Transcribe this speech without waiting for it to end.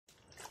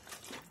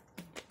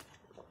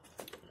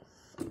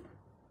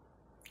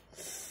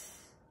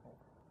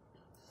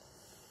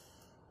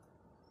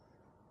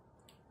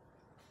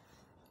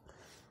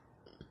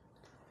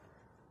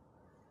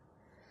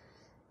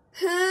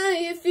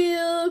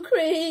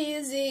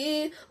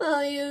crazy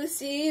while you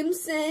seem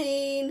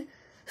sane.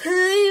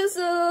 I'm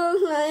so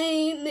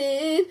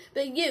lightning,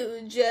 but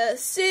you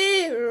just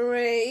see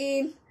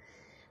rain.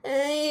 I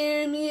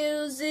hear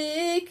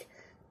music,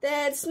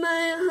 that's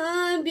my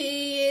heart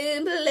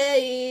being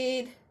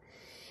played.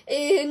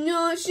 In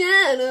your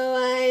shadow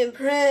I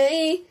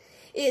pray,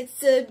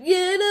 it's a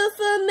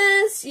beautiful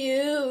mess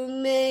you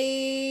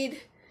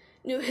made.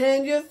 You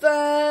had your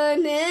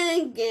fun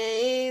and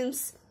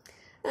games.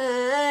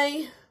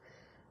 I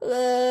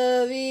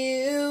love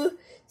you.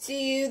 To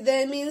you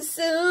that means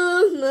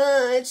so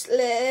much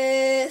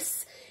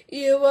less.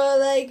 You are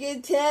like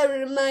a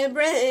terror in my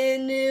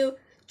brand new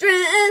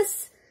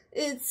dress.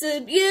 It's a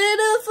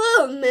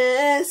beautiful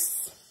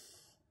mess.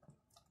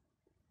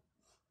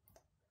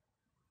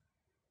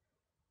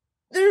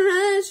 The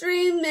rush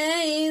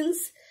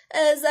remains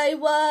as I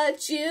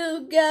watch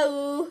you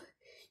go.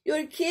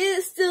 Your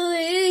kiss still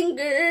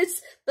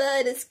lingers,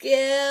 but it's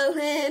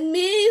killing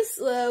me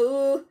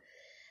slow.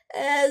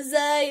 As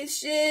I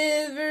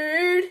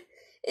shivered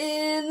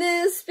in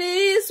this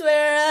space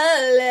where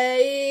I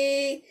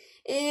lay,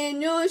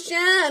 in your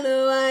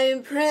shadow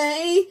I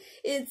pray,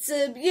 it's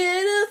a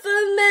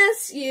beautiful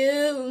mess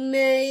you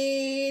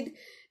made.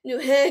 You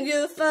had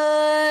your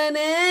fun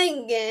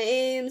and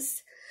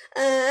games.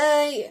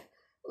 I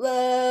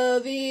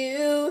love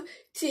you.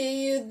 To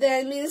you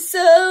that means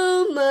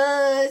so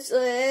much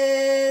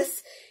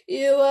less.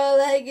 You are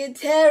like a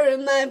terror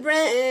in my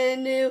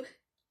brand new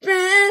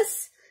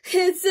dress.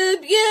 It's a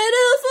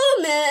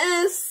beautiful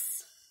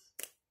mess.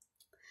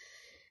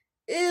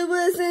 It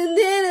was an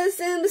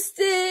innocent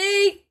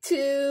mistake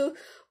to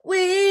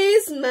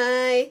waste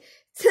my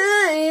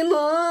time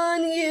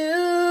on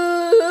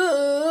you.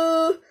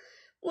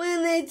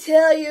 When they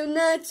tell you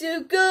not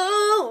to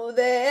go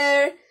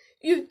there,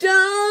 you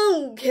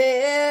don't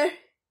care.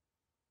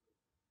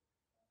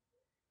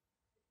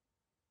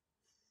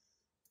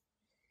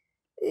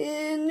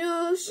 In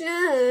your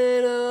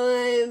shadow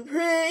I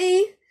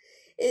pray,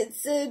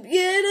 it's a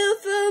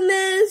beautiful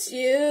mess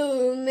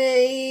you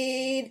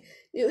made.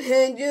 You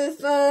had your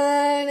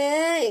fun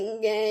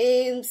and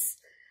games.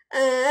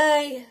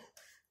 I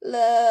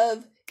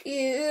love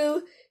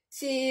you.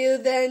 To you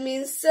that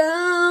means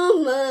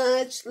so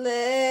much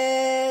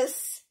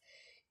less.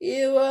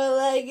 You are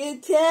like a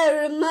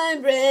terror in my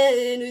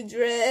brand new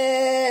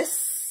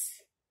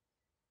dress.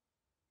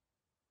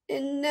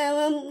 And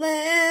now I'm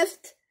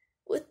left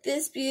with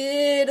this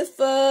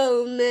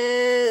beautiful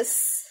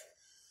mess.